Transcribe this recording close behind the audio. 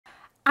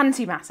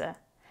Antimatter.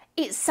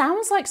 It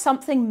sounds like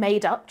something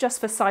made up just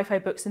for sci-fi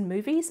books and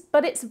movies,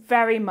 but it's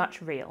very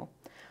much real.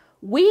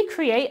 We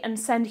create and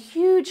send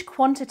huge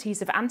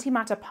quantities of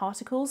antimatter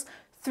particles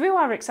through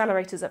our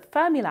accelerators at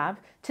Fermilab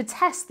to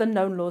test the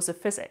known laws of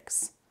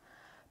physics.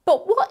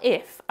 But what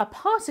if a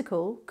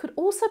particle could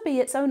also be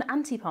its own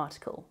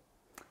antiparticle?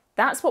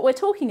 That's what we're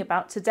talking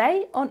about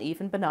today on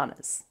Even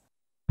Bananas.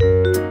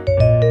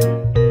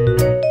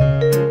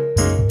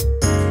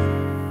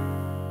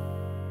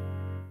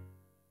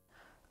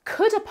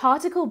 Could a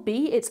particle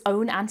be its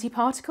own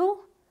antiparticle?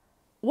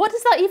 What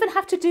does that even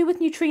have to do with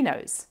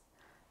neutrinos?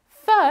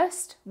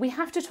 First, we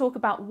have to talk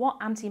about what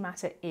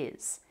antimatter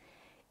is.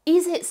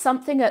 Is it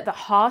something at the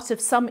heart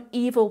of some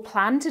evil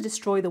plan to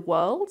destroy the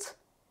world?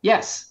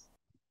 Yes.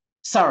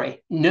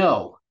 Sorry,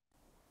 no.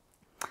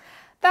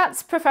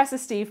 That's Professor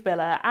Steve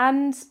Biller,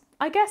 and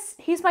I guess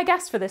he's my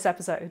guest for this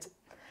episode.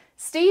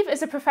 Steve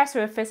is a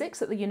professor of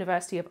physics at the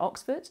University of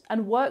Oxford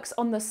and works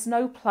on the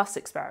Snow Plus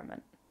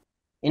experiment.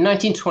 In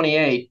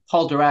 1928,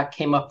 Paul Dirac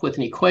came up with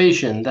an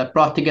equation that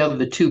brought together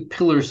the two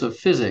pillars of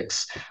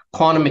physics,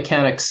 quantum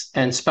mechanics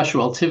and special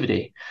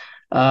relativity.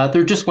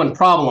 There's just one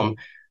problem.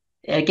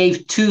 It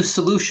gave two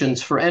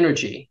solutions for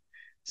energy.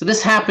 So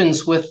this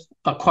happens with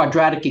a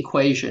quadratic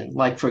equation,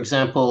 like, for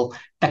example,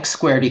 x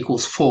squared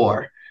equals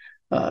 4.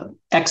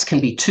 X can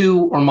be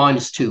 2 or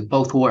minus 2,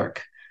 both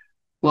work.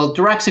 Well,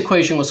 Dirac's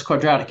equation was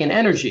quadratic in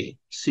energy,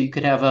 so you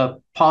could have a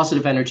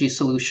positive energy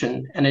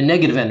solution and a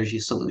negative energy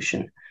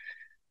solution.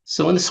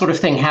 So when this sort of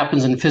thing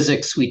happens in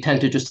physics, we tend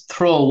to just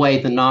throw away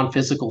the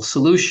non-physical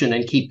solution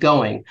and keep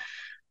going.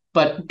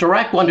 But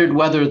Dirac wondered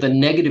whether the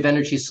negative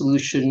energy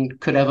solution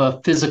could have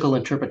a physical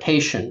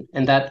interpretation,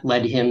 and that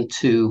led him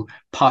to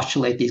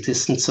postulate the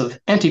existence of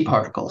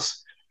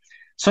antiparticles.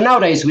 So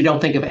nowadays, we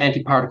don't think of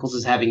antiparticles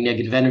as having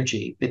negative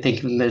energy. We think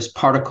of them as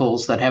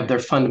particles that have their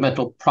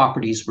fundamental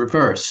properties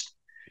reversed.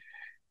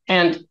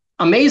 And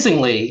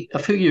amazingly, a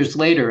few years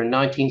later, in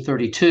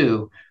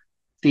 1932,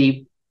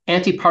 the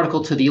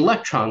antiparticle to the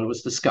electron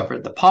was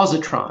discovered, the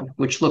positron,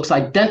 which looks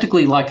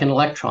identically like an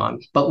electron,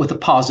 but with a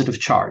positive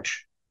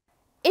charge.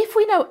 If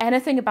we know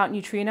anything about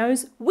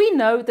neutrinos, we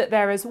know that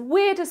they're as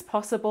weird as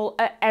possible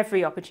at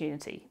every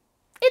opportunity.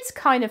 It's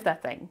kind of their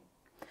thing.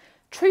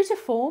 True to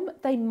form,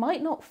 they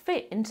might not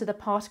fit into the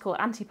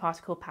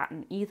particle-antiparticle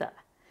pattern either.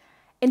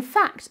 In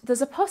fact,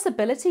 there's a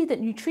possibility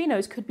that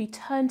neutrinos could be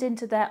turned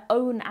into their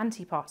own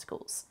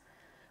antiparticles,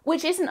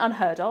 which isn't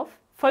unheard of.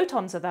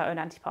 Photons are their own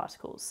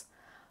antiparticles.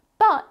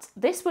 But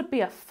this would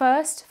be a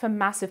first for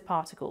massive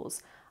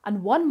particles,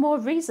 and one more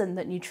reason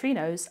that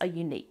neutrinos are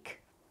unique.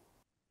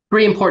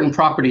 Three important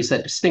properties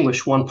that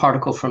distinguish one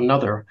particle from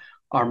another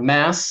are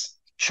mass,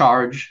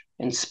 charge,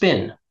 and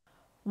spin.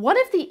 One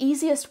of the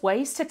easiest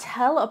ways to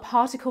tell a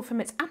particle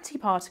from its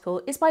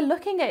antiparticle is by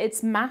looking at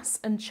its mass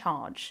and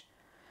charge.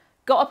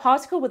 Got a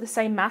particle with the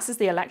same mass as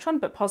the electron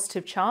but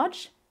positive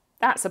charge?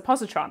 That's a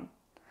positron.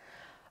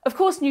 Of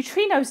course,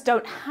 neutrinos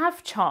don't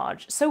have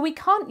charge, so we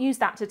can't use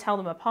that to tell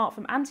them apart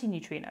from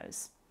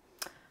antineutrinos.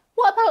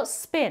 What about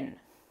spin?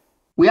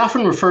 We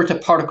often refer to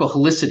particle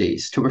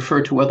helicities to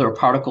refer to whether a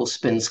particle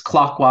spins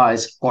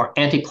clockwise or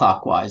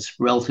anticlockwise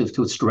relative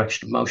to its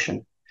direction of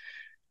motion.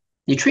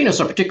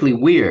 Neutrinos are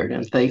particularly weird,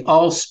 and they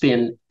all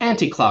spin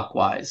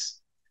anticlockwise,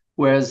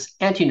 whereas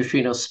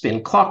antineutrinos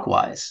spin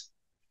clockwise.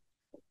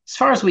 As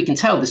far as we can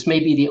tell, this may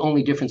be the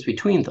only difference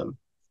between them.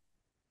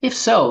 If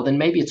so, then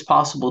maybe it's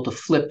possible to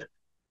flip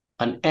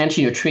an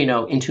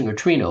antineutrino into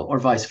neutrino, or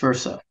vice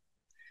versa.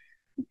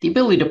 The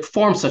ability to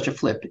perform such a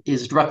flip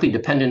is directly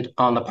dependent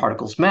on the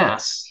particle's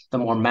mass. The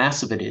more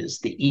massive it is,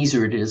 the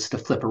easier it is to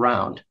flip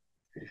around.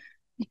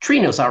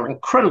 Neutrinos are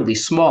incredibly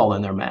small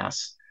in their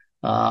mass,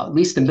 at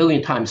least 1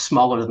 million times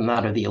smaller than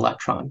that of the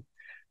electron.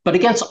 But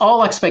against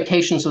all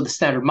expectations of the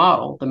Standard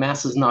Model, the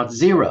mass is not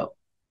zero.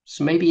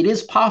 So maybe it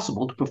is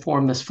possible to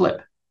perform this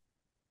flip.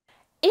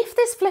 If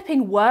this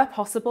flipping were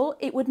possible,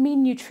 it would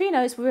mean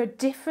neutrinos were a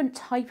different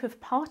type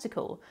of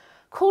particle,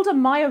 called a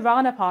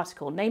Majorana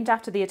particle, named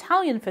after the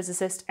Italian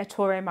physicist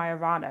Ettore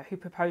Majorana, who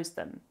proposed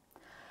them.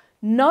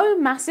 No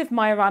massive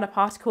Majorana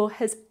particle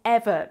has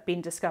ever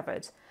been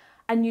discovered,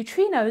 and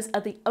neutrinos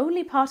are the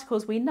only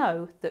particles we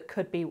know that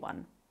could be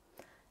one.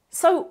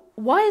 So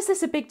why is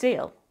this a big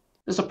deal?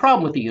 There's a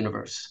problem with the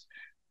universe.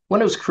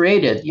 When it was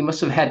created, you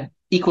must have had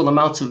equal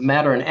amounts of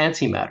matter and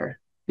antimatter,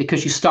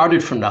 because you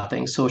started from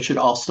nothing, so it should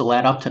all still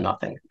add up to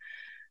nothing.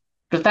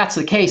 But if that's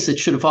the case, it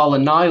should have all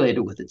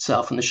annihilated with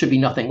itself, and there should be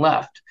nothing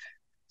left.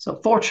 So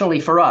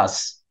fortunately for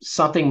us,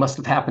 something must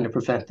have happened to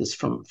prevent this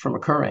from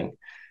occurring.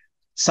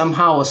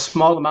 Somehow a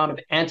small amount of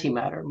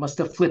antimatter must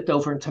have flipped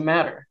over into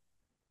matter.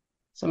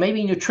 So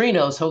maybe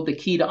neutrinos hold the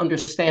key to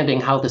understanding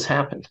how this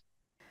happened.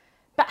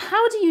 But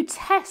how do you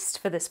test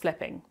for this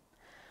flipping?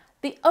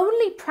 The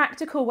only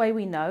practical way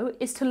we know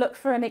is to look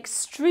for an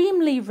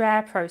extremely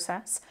rare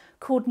process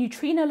called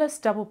neutrino-less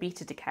double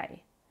beta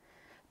decay.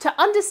 To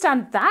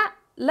understand that,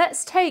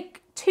 let's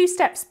take 2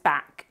 steps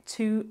back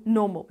to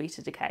normal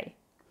beta decay.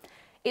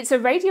 It's a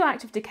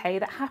radioactive decay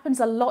that happens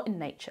a lot in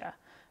nature,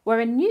 where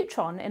a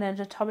neutron in an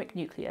atomic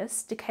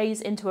nucleus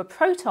decays into a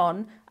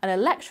proton, an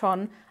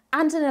electron,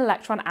 and an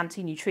electron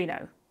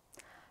antineutrino.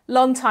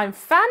 Long-time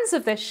fans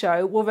of this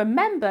show will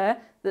remember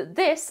that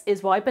this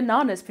is why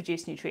bananas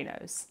produce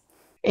neutrinos.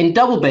 In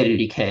double beta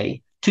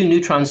decay, two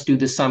neutrons do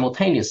this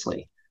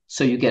simultaneously.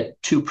 So you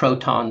get two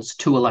protons,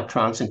 two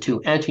electrons, and two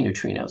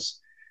antineutrinos.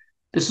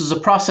 This is a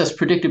process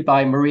predicted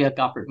by Maria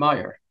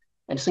Goppert-Meyer,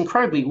 and it's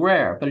incredibly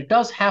rare, but it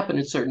does happen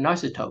in certain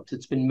isotopes.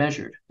 It's been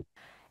measured.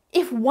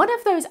 If one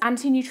of those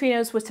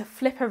antineutrinos were to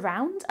flip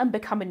around and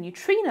become a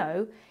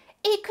neutrino,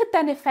 it could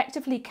then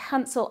effectively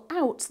cancel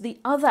out the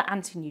other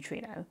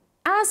antineutrino,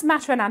 as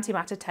matter and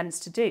antimatter tends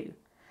to do.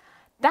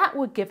 That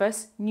would give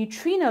us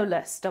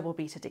neutrino-less double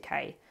beta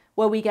decay,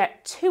 where we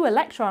get two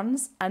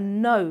electrons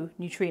and no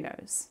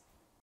neutrinos.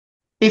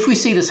 If we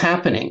see this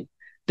happening,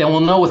 then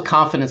we'll know with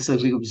confidence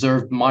that we've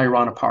observed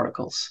Majorana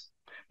particles.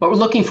 What we're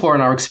looking for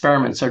in our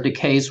experiments are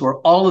decays where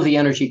all of the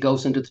energy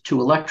goes into the two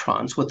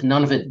electrons, with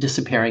none of it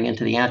disappearing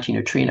into the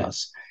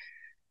antineutrinos.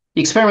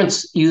 The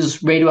experiments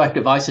use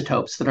radioactive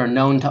isotopes that are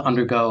known to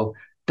undergo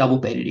double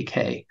beta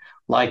decay,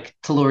 like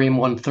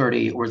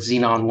tellurium-130 or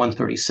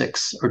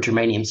xenon-136 or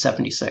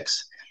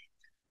germanium-76.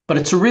 But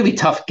it's a really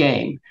tough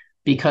game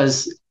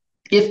because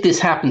if this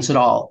happens at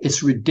all,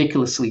 it's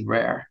ridiculously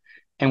rare.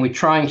 And we're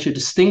trying to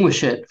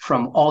distinguish it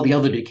from all the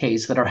other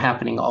decays that are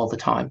happening all the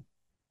time.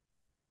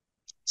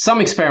 Some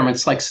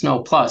experiments, like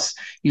SNO+,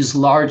 use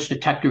large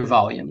detector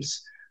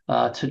volumes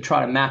to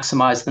try to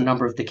maximize the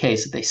number of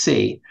decays that they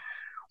see,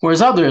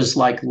 whereas others,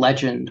 like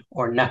Legend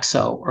or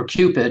Nexo or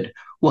Cupid,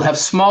 will have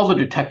smaller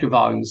detector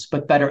volumes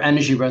but better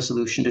energy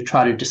resolution to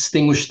try to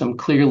distinguish them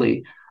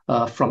clearly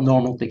from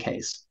normal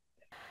decays.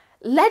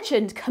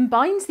 Legend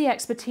combines the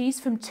expertise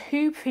from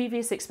two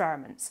previous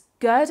experiments,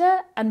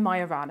 Gerda and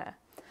Majorana.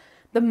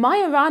 The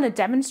Majorana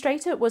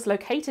demonstrator was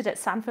located at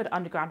Sanford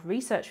Underground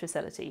Research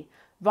Facility,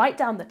 right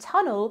down the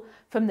tunnel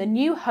from the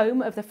new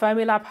home of the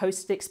Fermilab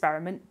hosted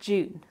experiment,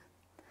 June.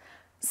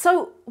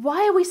 So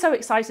why are we so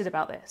excited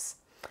about this?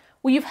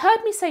 Well, you've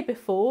heard me say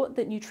before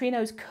that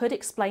neutrinos could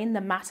explain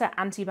the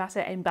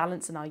matter-antimatter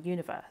imbalance in our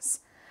universe.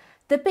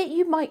 The bit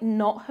you might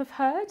not have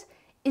heard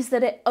is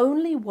that it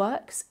only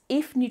works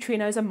if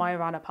neutrinos are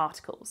Majorana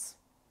particles.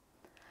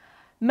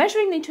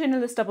 Measuring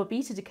neutrino-less double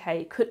beta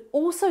decay could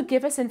also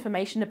give us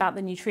information about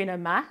the neutrino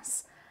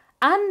mass,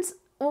 and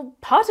well,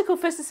 particle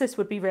physicists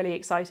would be really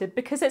excited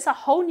because it's a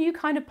whole new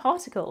kind of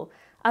particle,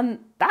 and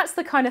that's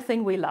the kind of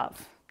thing we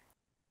love.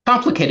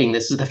 Complicating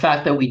this is the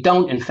fact that we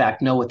don't, in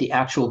fact, know what the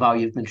actual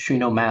value of the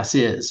neutrino mass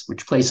is,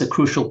 which plays a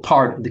crucial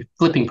part of the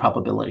flipping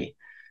probability.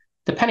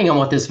 Depending on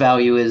what this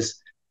value is,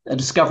 a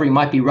discovery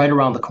might be right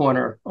around the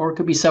corner, or it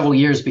could be several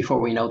years before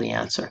we know the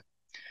answer.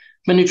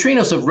 But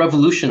neutrinos have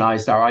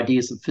revolutionized our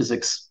ideas of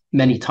physics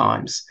many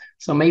times,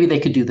 so maybe they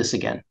could do this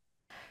again.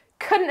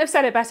 Couldn't have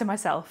said it better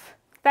myself.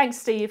 Thanks,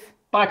 Steve.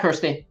 Bye,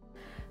 Kirsty.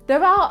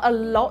 There are a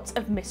lot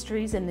of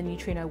mysteries in the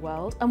neutrino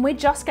world, and we're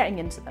just getting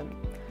into them.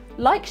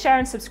 Like, share,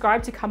 and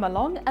subscribe to come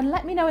along, and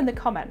let me know in the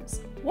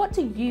comments, what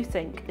do you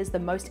think is the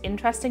most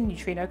interesting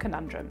neutrino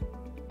conundrum?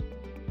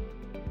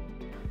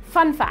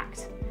 Fun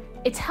fact,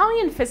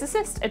 Italian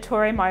physicist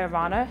Ettore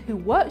Majorana, who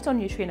worked on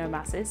neutrino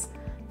masses,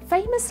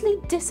 famously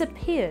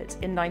disappeared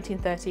in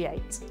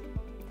 1938.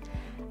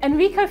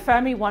 Enrico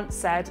Fermi once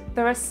said,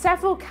 "There are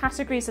several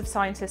categories of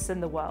scientists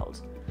in the world.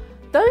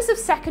 Those of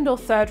second or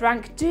third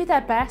rank do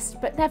their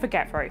best but never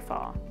get very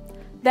far.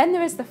 Then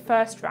there is the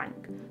first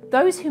rank,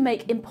 those who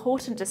make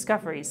important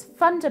discoveries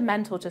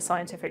fundamental to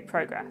scientific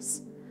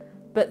progress.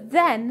 But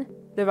then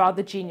there are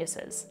the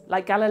geniuses,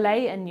 like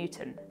Galilei and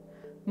Newton.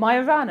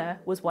 Majorana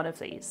was one of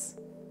these."